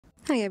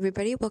Hi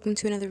everybody, welcome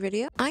to another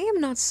video. I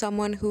am not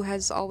someone who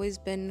has always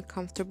been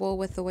comfortable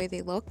with the way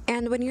they look,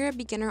 and when you're a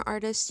beginner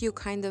artist you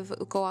kind of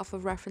go off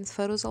of reference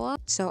photos a lot.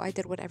 So I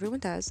did what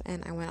everyone does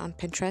and I went on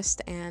Pinterest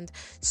and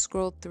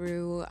scrolled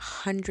through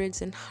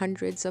hundreds and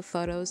hundreds of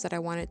photos that I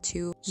wanted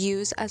to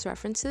use as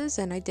references,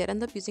 and I did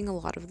end up using a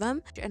lot of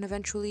them. And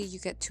eventually you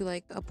get to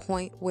like a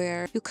point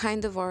where you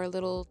kind of are a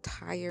little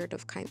tired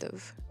of kind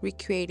of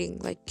recreating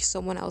like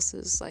someone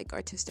else's like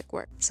artistic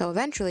work. So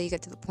eventually you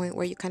get to the point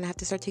where you kind of have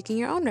to start taking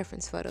your own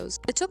reference photos.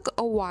 It took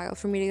a while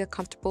for me to get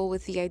comfortable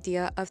with the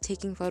idea of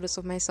taking photos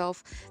of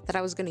myself that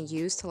I was going to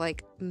use to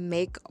like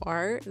make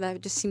art.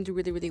 That just seemed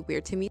really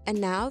weird to me. And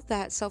now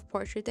that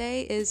self-portrait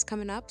day is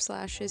coming up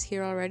 / is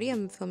here already,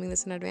 I'm filming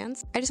this in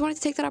advance, I just wanted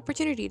to take that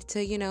opportunity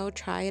to, you know,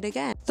 try it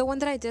again. The one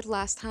that I did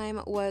last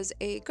time was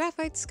a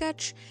graphite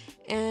sketch,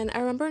 and I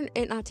remember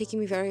it not taking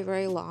me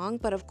very long,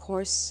 but of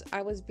course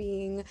I was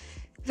being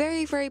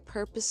very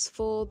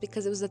purposeful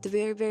because it was at the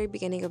very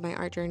beginning of my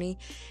art journey.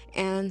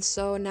 And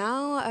so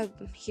now I'm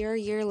here a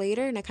year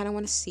later and I kind of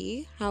want to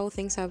see how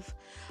things have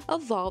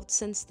evolved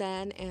since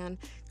then and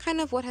kind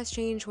of what has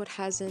changed, what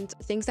hasn't,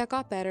 things that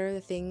got better, the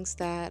things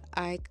that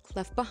I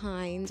left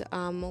behind,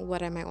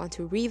 what I might want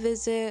to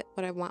revisit,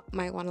 what I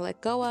might want to let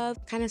go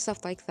of, kind of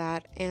stuff like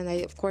that. And I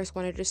of course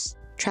want to just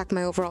track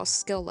my overall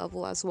skill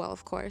level as well.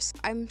 Of course,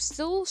 I'm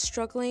still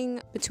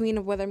struggling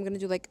between whether I'm gonna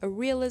do like a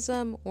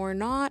realism or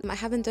not. I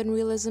haven't done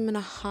realism in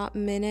a hot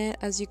minute.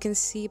 As you can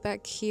see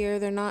back here,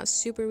 they're not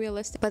super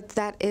realistic, but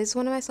that is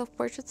one of my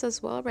self-portraits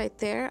as well right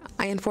there.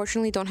 I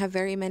unfortunately don't have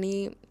very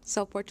many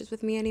self-portraits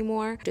with me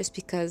anymore, just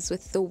because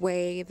with the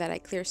way that I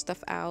clear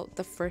stuff out,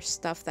 the first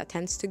stuff that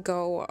tends to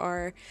go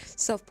are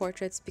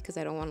self-portraits because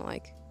I don't want to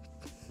like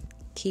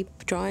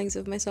keep drawings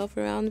of myself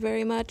around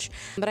very much.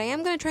 But I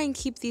am gonna try and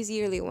keep these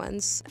yearly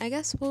ones. I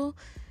guess we'll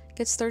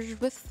get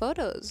started with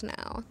photos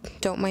now.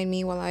 Don't mind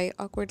me while I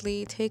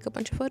awkwardly take a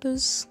bunch of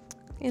photos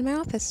in my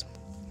office.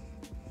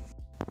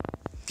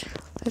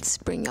 Let's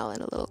bring y'all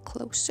in a little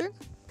closer.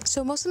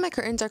 So most of my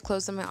curtains are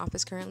closed in my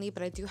office currently,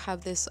 but I do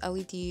have this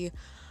LED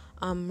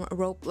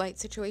rope light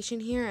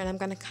situation here, and I'm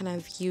gonna kind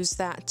of use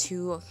that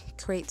to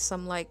create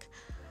some like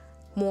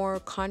more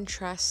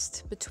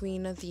contrast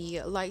between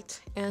the light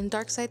and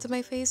dark sides of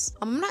my face.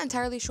 I'm not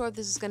entirely sure if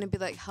this is going to be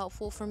like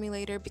helpful for me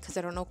later because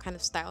I don't know what kind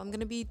of style I'm going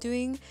to be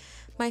doing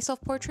my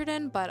self-portrait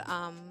in, but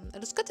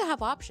it's good to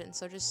have options.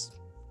 So just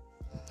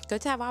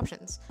good to have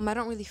options. I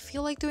don't really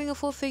feel like doing a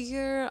full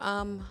figure.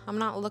 I'm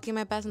not looking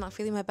my best, I'm not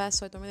feeling my best,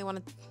 so I don't really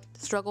want to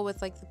struggle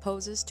with like the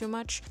poses too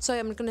much. So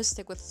I'm going to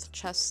stick with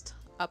chest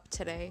up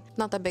today.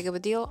 Not that big of a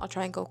deal. I'll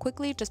try and go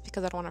quickly just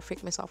because I don't want to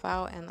freak myself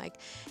out and like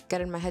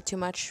get in my head too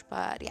much.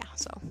 But yeah,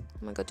 so I'm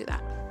gonna go do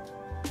that.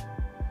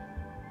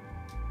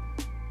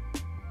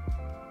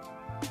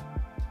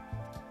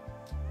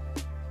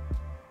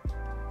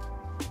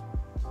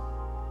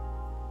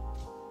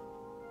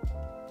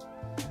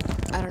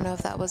 I don't know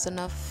if that was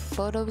enough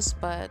photos,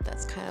 but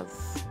that's kind of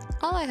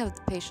all I have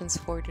the patience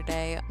for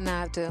today. Now I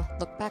have to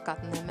look back on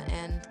them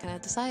and kind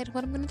of decide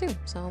what I'm gonna do.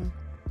 So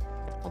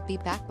I'll be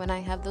back when I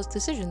have those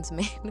decisions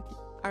made.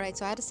 Alright,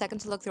 so I had a second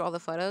to look through all the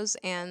photos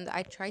and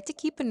I tried to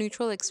keep a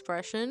neutral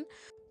expression,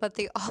 but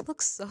they all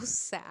look so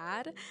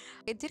sad.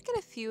 I did get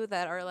a few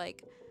that are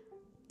like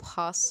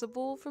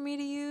possible for me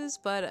to use,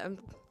 but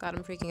God,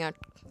 I'm freaking out.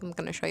 I'm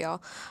gonna show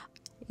y'all.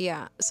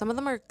 Yeah, some of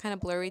them are kind of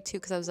blurry too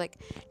because I was like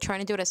trying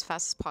to do it as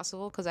fast as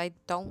possible because I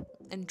don't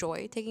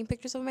enjoy taking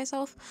pictures of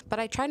myself, but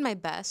I tried my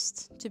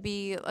best to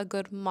be a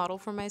good model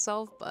for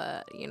myself.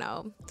 But you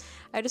know,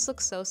 I just look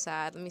so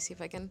sad. Let me see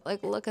if I can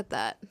like look at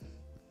that.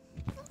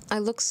 I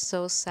look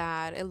so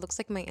sad. It looks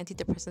like my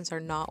antidepressants are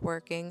not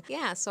working.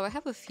 Yeah, so I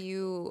have a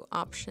few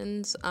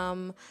options.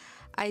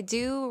 I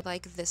do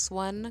like this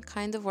one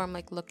kind of where I'm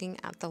like looking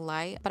at the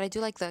light, but I do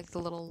like the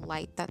little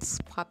light that's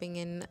popping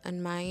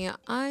in my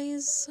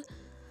eyes.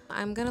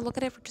 I'm gonna look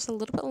at it for just a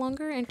little bit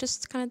longer and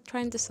just kind of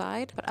try and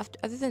decide. But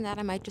other than that,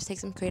 I might just take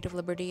some creative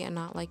liberty and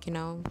not like, you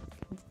know,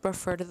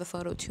 refer to the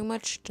photo too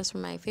much just for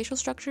my facial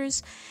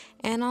structures,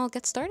 and I'll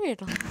get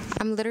started.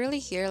 I'm literally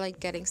here like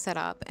getting set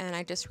up and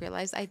I just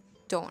realized I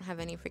don't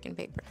have any freaking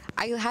paper.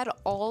 I had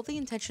all the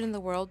intention in the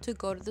world to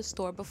go to the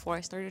store before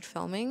I started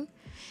filming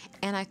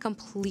and I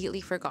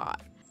completely forgot.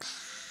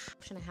 The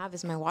option I have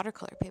is my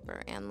watercolor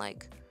paper, and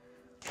like,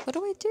 what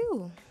do I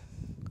do?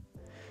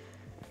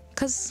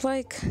 Cause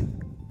like,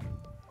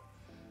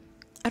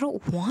 I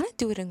don't want to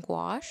do it in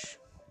gouache.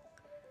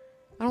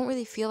 I don't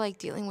really feel like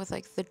dealing with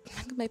like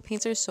my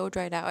paints are so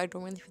dried out. I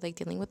don't really feel like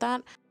dealing with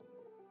that.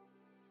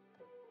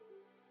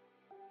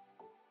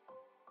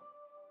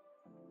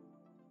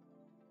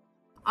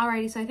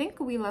 Alrighty, so I think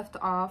we left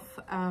off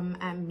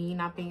at me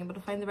not being able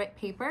to find the right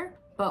paper.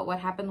 But what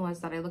happened was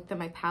that I looked at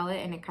my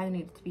palette and it kind of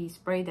needed to be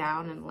sprayed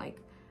down, and like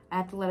I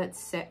had to let it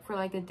sit for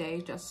like a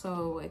day just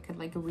so it could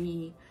like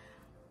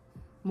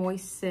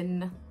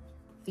moisten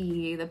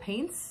the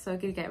paints so I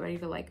could get ready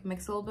to like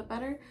mix a little bit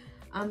better.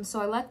 So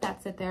I let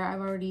that sit there.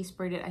 I've already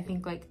sprayed it I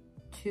think like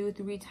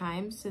 2-3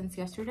 times since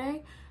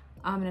yesterday.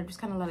 And I've just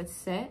kind of let it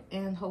sit,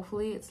 and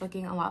hopefully it's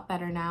looking a lot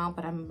better now,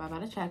 but I'm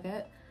about to check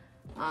it.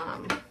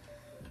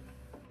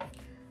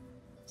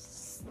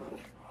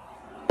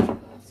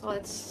 So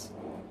let's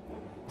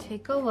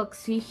take a look.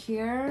 See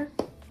here.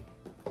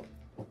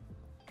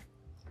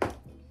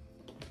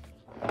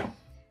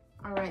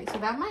 Alright, so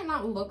that might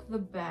not look the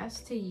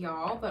best to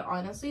y'all, but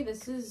honestly,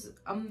 this is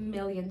a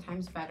million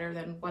times better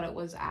than what it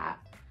was at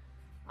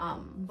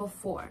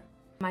before.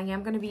 I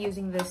am going to be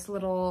using this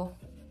little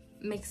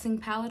mixing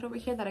palette over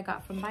here that I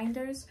got from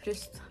Binders.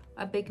 Just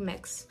a big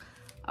mix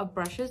of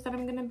brushes that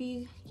I'm going to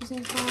be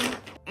using from.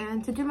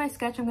 And to do my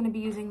sketch, I'm going to be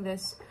using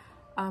this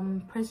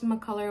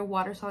Prismacolor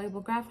water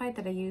soluble graphite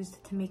that I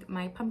used to make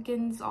my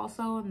pumpkins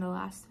also in the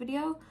last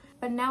video.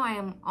 But now I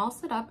am all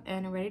set up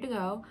and ready to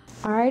go.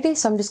 Alrighty,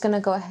 so I'm just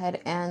gonna go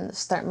ahead and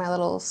start my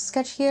little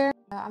sketch here.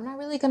 I'm not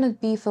really gonna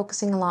be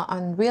focusing a lot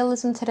on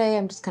realism today.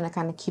 I'm just gonna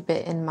kind of keep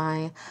it in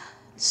my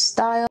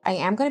style. I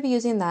am gonna be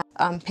using that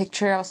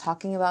picture I was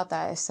talking about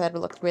that I said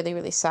looked really,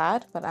 really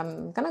sad, but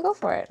I'm gonna go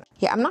for it.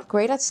 Yeah, I'm not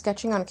great at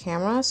sketching on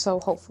camera,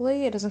 so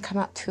hopefully it doesn't come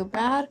out too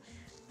bad,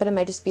 but it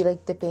might just be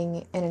like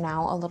dipping in and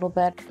out a little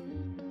bit.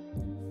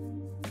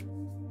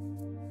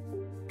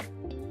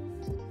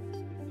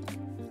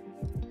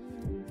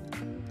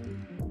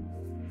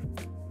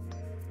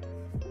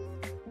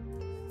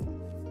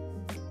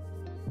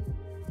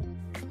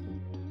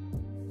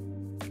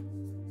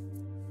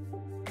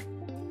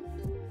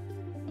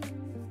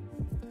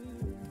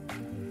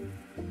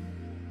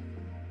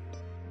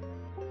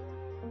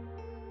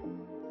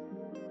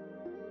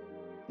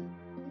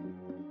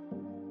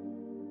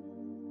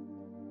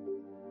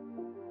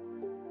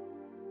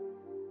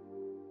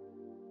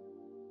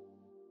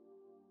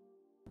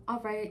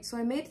 Alright, so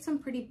I made some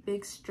pretty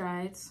big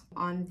strides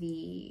on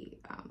the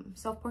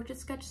self-portrait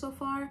sketch so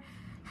far.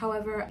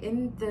 However,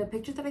 in the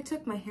picture that I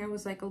took, my hair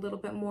was like a little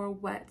bit more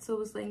wet, so it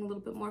was laying a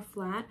little bit more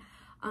flat.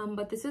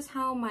 But this is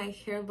how my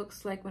hair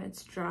looks like when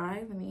it's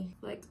dry. Let me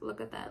like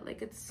look at that.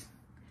 Like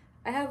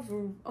I have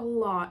a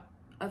lot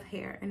of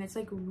hair and it's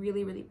like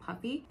really, really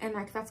puffy. And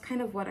like that's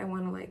kind of what I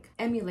want to like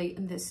emulate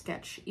in this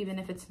sketch, even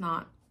if it's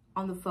not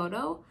on the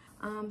photo.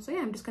 So yeah,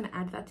 I'm just gonna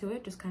add that to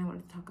it. Just kind of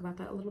wanted to talk about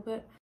that a little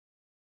bit.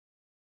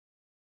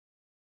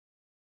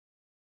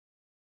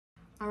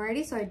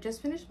 Alrighty, so I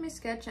just finished my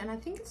sketch and I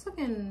think it's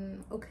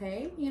looking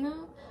okay, you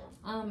know?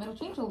 It'll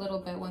change a little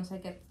bit once I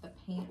get the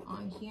paint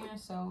on here,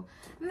 so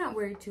I'm not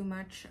worried too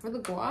much. For the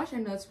gouache, I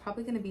know it's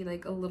probably gonna be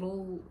like a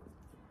little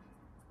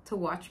to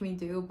watch me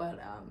do, but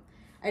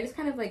I just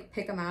kind of like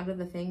pick them out of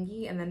the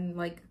thingy and then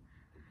like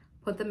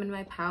put them in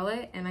my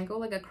palette and I go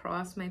like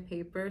across my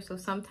paper, so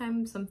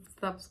sometimes some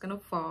stuff's gonna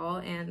fall,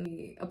 and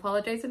I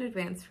apologize in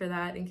advance for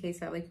that in case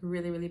that like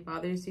really, really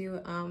bothers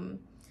you.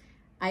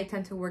 I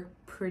tend to work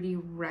pretty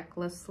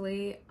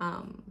recklessly,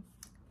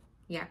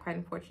 yeah, quite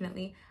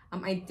unfortunately.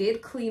 I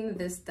did clean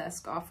this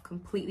desk off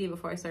completely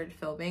before I started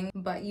filming,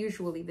 but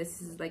usually this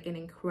is like an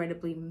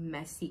incredibly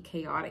messy,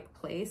 chaotic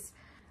place.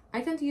 I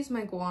tend to use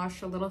my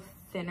gouache a little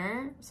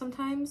thinner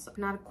sometimes,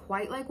 not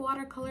quite like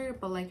watercolor,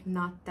 but like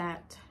not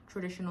that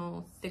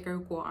traditional thicker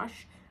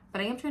gouache, but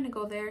I am trying to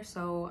go there,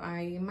 so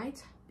I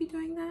might be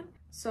doing that.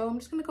 So I'm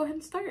just gonna go ahead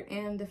and start,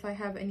 and if I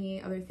have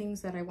any other things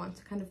that I want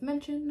to kind of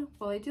mention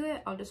while I do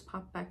it, I'll just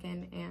pop back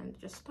in and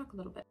just talk a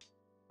little bit.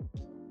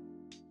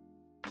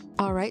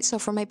 Alright, so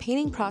for my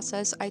painting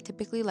process, I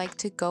typically like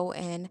to go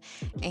in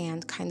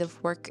and kind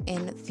of work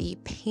in the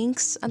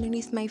pinks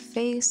underneath my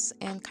face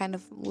and kind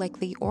of like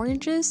the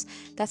oranges.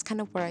 That's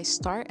kind of where I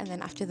start, and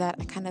then after that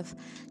I kind of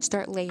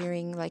start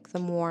layering like the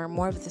more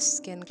of the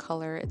skin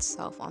color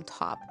itself on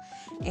top.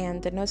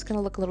 And I know it's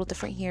gonna look a little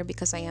different here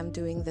because I am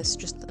doing this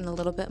just in a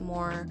little bit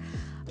more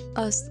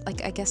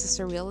like I guess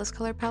a surrealist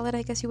color palette,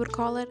 I guess you would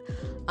call it.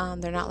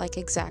 They're not like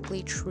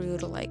exactly true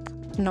to like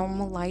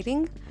normal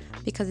lighting,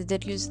 because it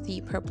did use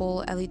the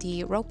purple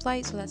LED rope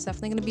light, so that's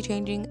definitely going to be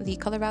changing the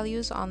color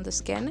values on the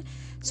skin.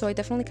 So I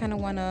definitely kind of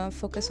want to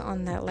focus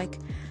on that like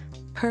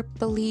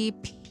purpley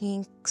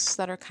pinks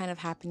that are kind of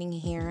happening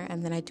here,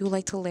 and then I do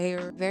like to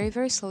layer very,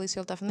 very slowly, so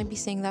you'll definitely be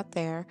seeing that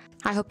there.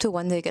 I hope to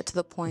one day get to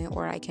the point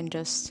where I can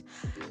just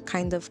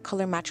kind of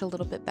color match a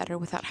little bit better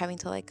without having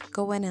to like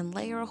go in and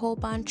layer a whole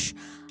bunch,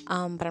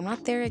 but I'm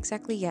not there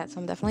exactly yet, so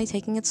I'm definitely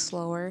taking it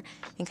slower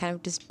and kind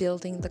of just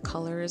building the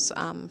colors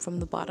from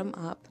the bottom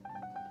up.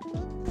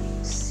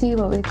 See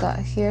what we got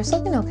here. It's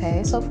looking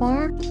okay so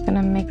far. I'm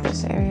gonna make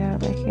this area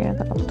over here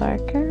a little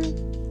darker,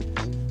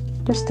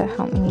 just to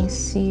help me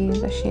see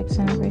the shapes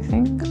and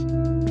everything.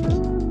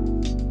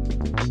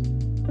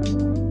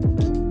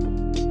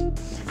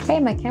 Hey,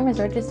 my camera's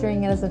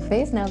registering it as a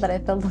face now that I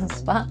filled those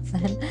spots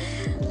in.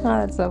 Oh,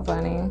 that's so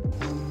funny.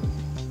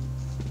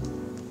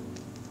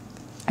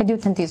 I do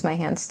tend to use my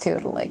hands too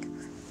to like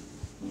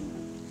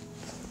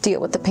deal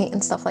with the paint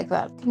and stuff like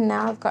that.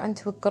 Now I've gotten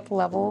to a good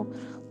level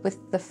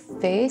with the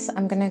face.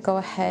 I'm gonna go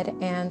ahead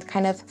and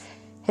kind of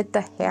hit the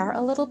hair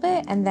a little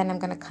bit, and then I'm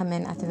gonna come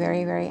in at the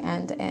very, very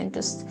end and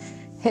just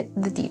hit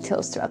the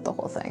details throughout the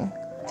whole thing.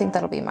 I think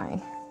that'll be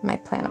my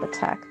plan of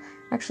attack.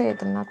 Actually, I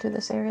did not do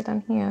this area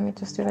down here. Let me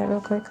just do that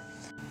real quick.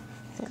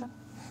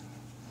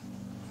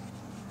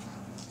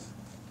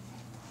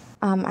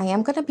 I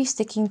am going to be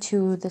sticking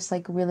to this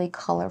like really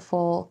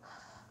colorful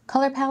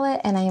color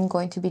palette, and I am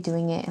going to be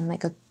doing it in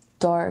like a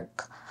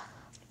dark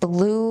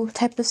blue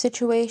type of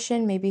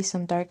situation, maybe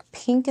some dark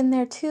pink in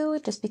there too,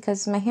 just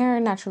because my hair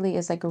naturally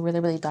is like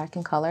really dark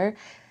in color.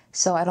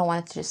 So I don't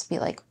want it to just be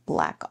like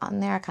black on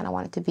there. I kind of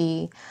want it to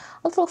be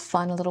a little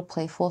fun, a little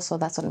playful. So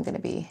that's what I'm going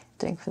to be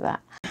doing for that.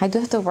 I do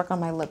have to work on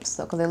my lips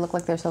though, because they look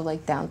like they're so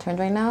like downturned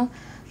right now.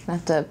 I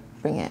have to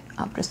bring it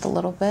up just a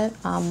little bit.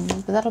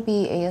 But that'll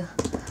be a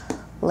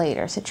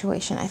later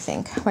situation, I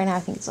think. Right now I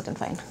think it's looking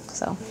fine.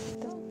 So.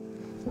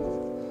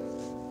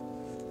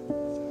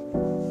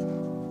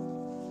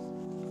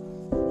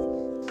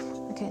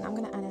 Okay, now I'm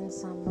going to add in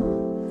some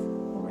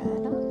red.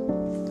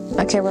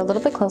 Okay, we're a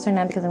little bit closer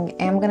now because I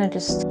am gonna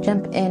just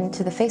jump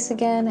into the face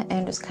again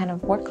and just kind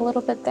of work a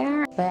little bit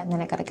there. And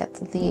then I gotta get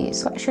the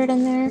sweatshirt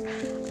in there.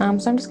 So I'm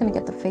just gonna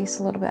get the face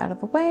a little bit out of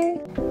the way.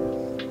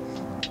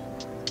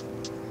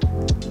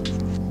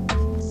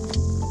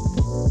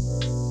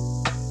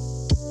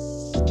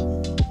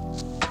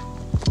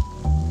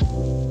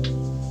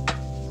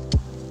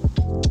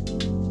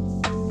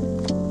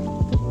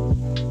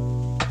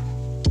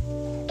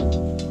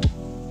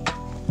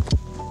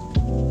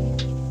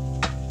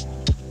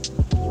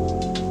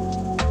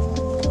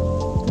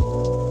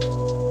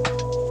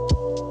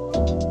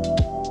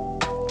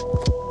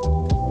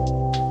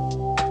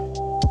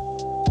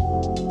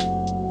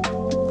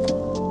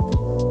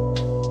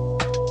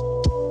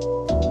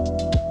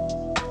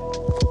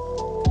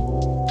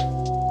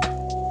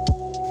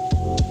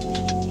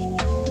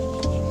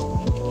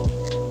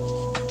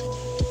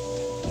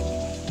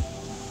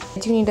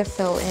 I do need to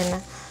fill in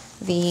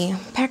the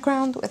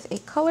background with a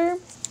color,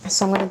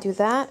 so I'm going to do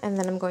that, and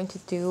then I'm going to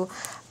do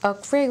a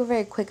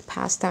very quick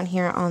pass down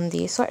here on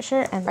the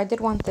sweatshirt. And I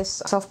did want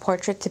this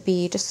self-portrait to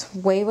be just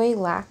way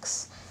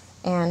lax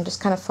and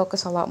just kind of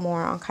focus a lot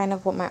more on kind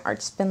of what my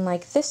art's been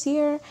like this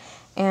year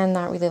and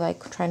not really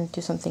like trying to do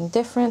something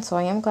different. So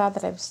I am glad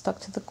that I've stuck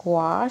to the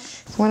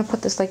gouache. So I'm going to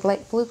put this like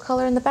light blue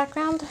color in the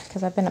background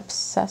because I've been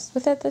obsessed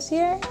with it this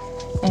year,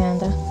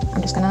 and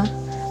I'm just gonna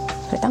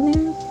put it down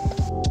there.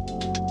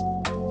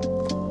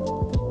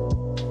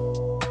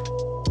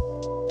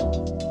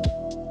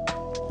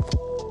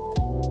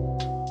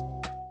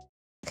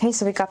 Okay,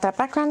 so we got that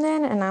background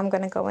in, and now I'm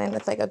gonna go in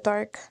with like a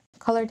dark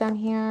color down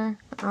here.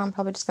 I'm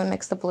probably just gonna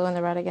mix the blue and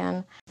the red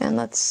again. And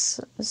let's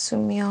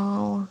zoom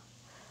y'all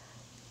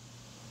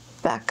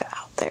back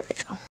out. There we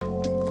go.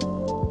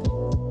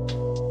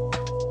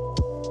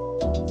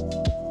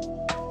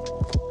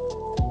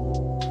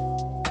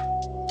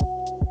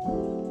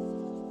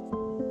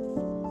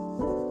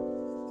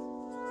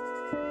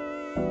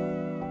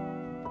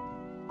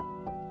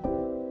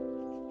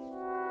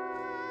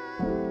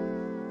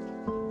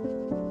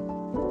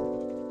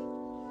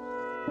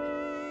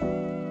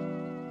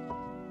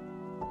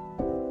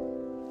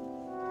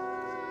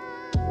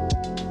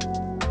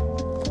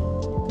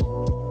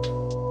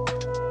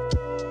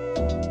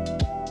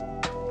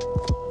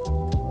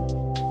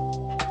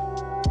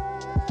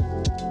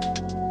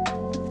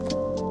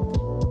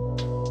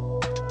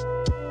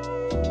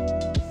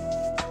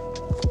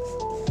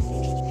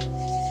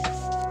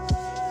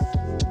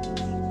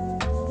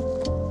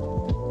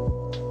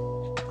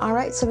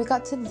 Alright, so we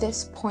got to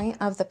this point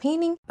of the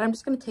painting, but I'm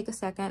just going to take a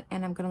second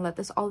and I'm going to let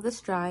all of this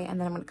dry, and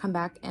then I'm going to come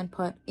back and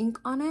put ink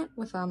on it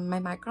with my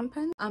micron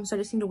pen. So I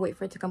just need to wait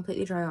for it to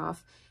completely dry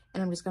off,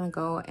 and I'm just going to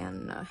go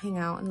and hang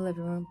out in the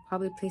living room,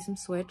 probably play some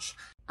Switch.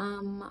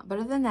 But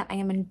other than that, I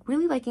am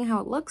really liking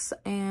how it looks,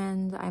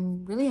 and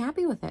I'm really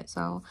happy with it.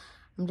 So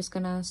I'm just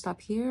going to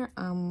stop here,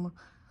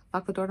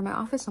 lock the door to my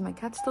office so my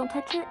cats don't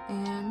touch it,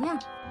 and yeah.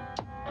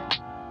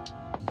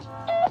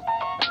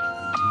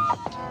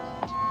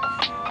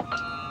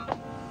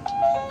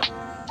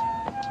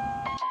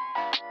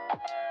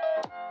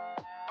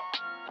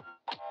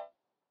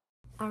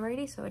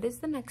 Alrighty, so it is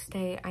the next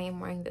day. I am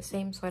wearing the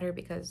same sweater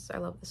because I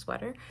love the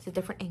sweater. It's a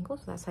different angle,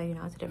 so that's how you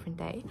know it's a different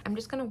day. I'm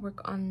just gonna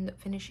work on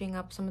finishing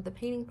up some of the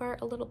painting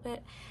part a little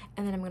bit,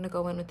 and then I'm gonna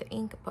go in with the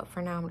ink. But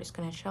for now, I'm just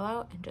gonna chill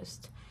out and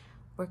just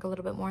work a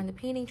little bit more on the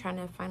painting, trying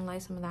to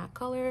finalize some of that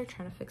color,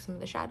 trying to fix some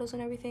of the shadows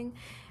and everything.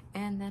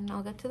 And then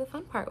I'll get to the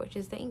fun part, which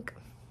is the ink.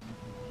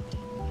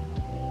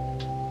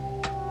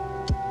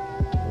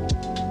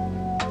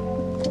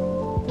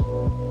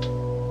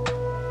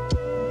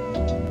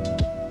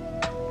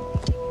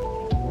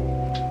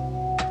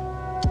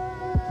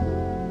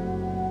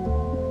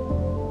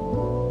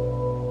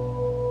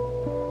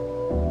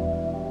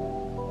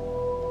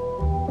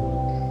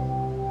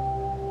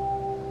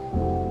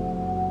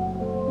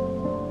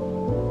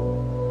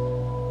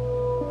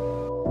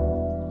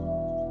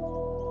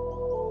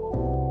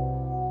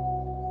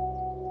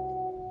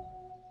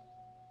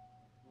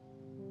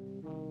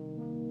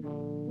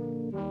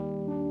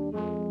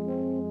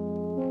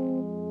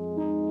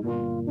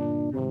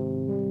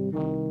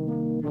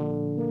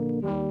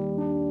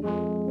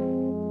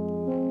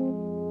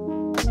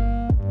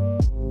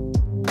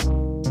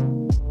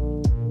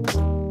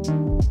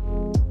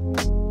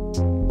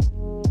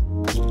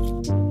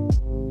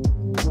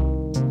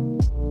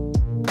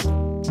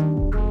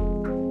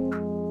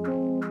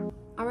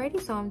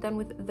 already, so I'm done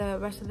with the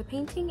rest of the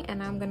painting,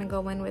 and I'm gonna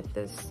go in with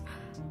this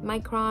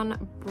micron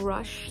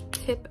brush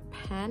tip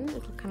pen.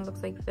 It kind of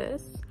looks like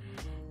this,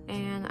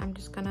 and I'm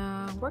just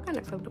gonna work on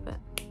it for a little bit.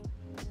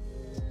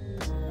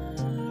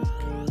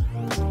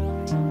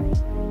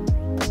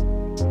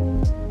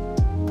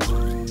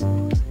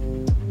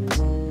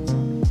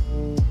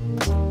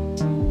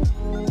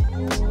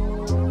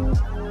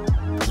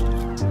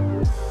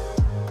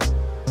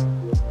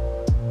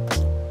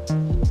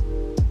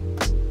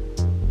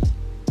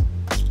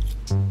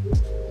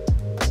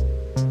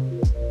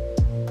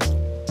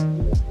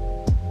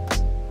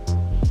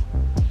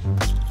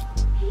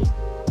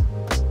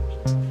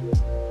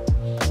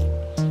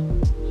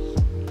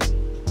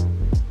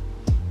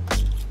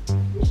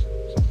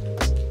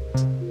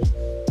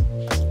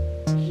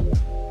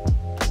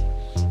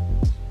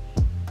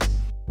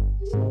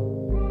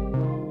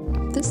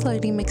 This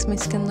lighting makes my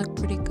skin look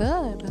pretty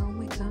good. Oh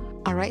my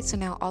god. Alright, so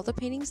now all the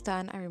painting's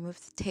done. I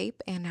removed the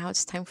tape, and now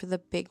it's time for the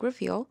big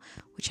reveal,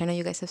 which I know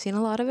you guys have seen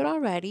a lot of it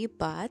already,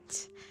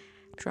 but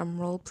drum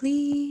roll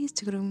please.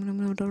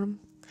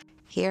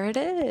 Here it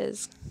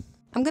is.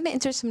 I'm gonna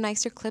insert some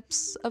nicer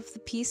clips of the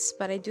piece,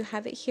 but I do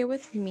have it here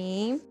with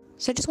me.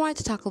 So I just wanted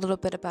to talk a little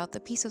bit about the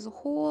piece as a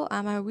whole.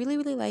 I really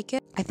like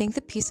it. I think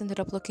the piece ended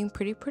up looking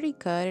pretty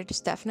good. It's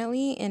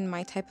definitely in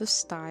my type of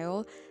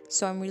style,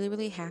 so I'm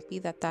really happy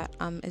that that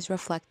is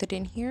reflected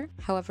in here.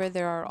 However,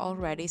 there are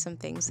already some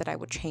things that I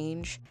would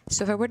change.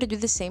 So if I were to do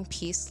the same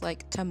piece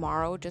like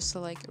tomorrow, just to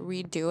like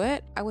redo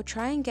it, I would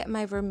try and get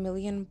my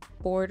vermilion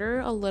border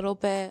a little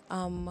bit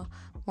more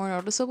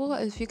noticeable.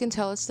 As you can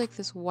tell, it's like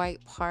this white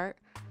part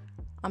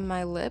on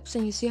my lips,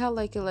 and you see how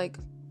like it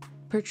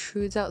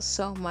protrudes out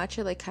so much,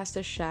 it like casts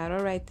a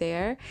shadow right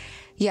there.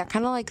 Yeah,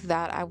 kind of like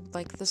that. I would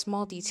like the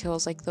small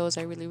details like those.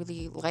 I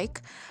really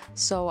like,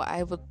 so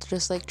I would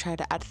just like try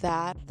to add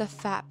that. The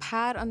fat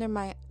pad under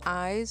my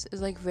eyes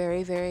is like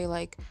very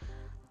like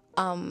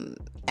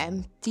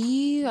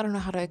empty. I don't know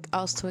how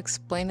else to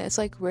explain it. It's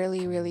like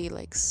really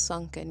like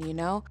sunken, you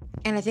know,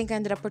 and I think I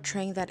ended up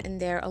portraying that in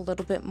there a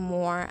little bit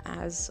more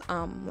as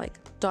like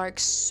dark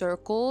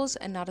circles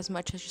and not as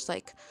much as just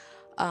like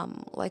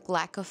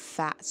lack of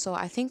fat. So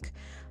I think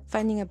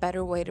finding a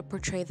better way to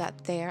portray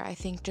that there, I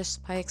think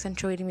just by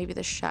accentuating maybe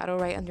the shadow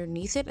right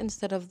underneath it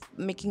instead of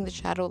making the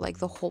shadow like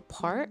the whole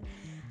part,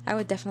 I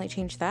would definitely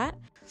change that.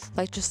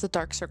 Like just the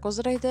dark circles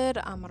that I did,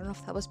 I don't know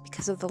if that was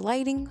because of the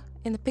lighting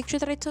in the picture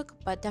that I took,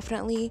 but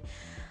definitely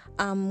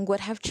would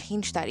have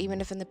changed that.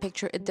 Even if in the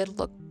picture it did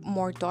look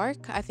more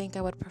dark, I think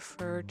I would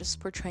prefer just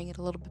portraying it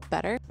a little bit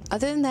better.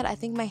 Other than that, I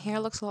think my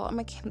hair looks a lot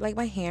like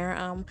my hair.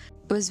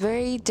 It was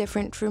very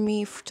different for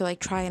me to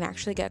like try and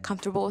actually get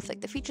comfortable with like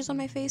the features on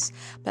my face,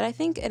 but I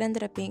think it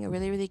ended up being a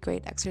really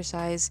great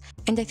exercise.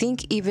 And I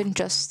think even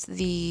just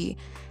the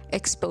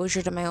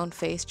exposure to my own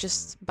face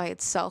just by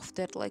itself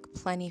did like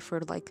plenty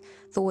for like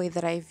the way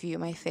that I view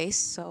my face.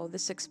 So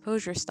this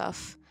exposure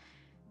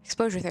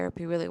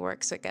therapy really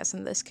works, I guess,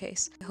 in this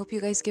case. I hope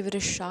you guys give it a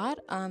shot.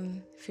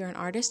 If you're an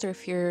artist or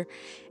if you're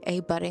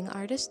a budding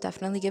artist,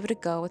 definitely give it a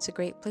go. It's a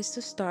great place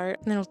to start,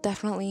 and it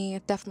definitely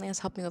has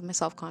helped me with my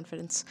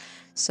self-confidence.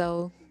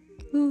 So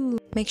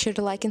make sure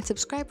to like and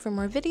subscribe for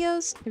more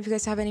videos. If you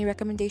guys have any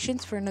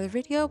recommendations for another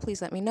video,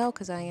 please let me know,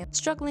 because I am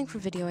struggling for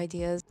video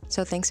ideas.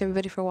 So thanks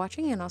everybody for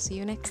watching, and I'll see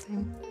you next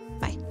time.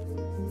 Bye.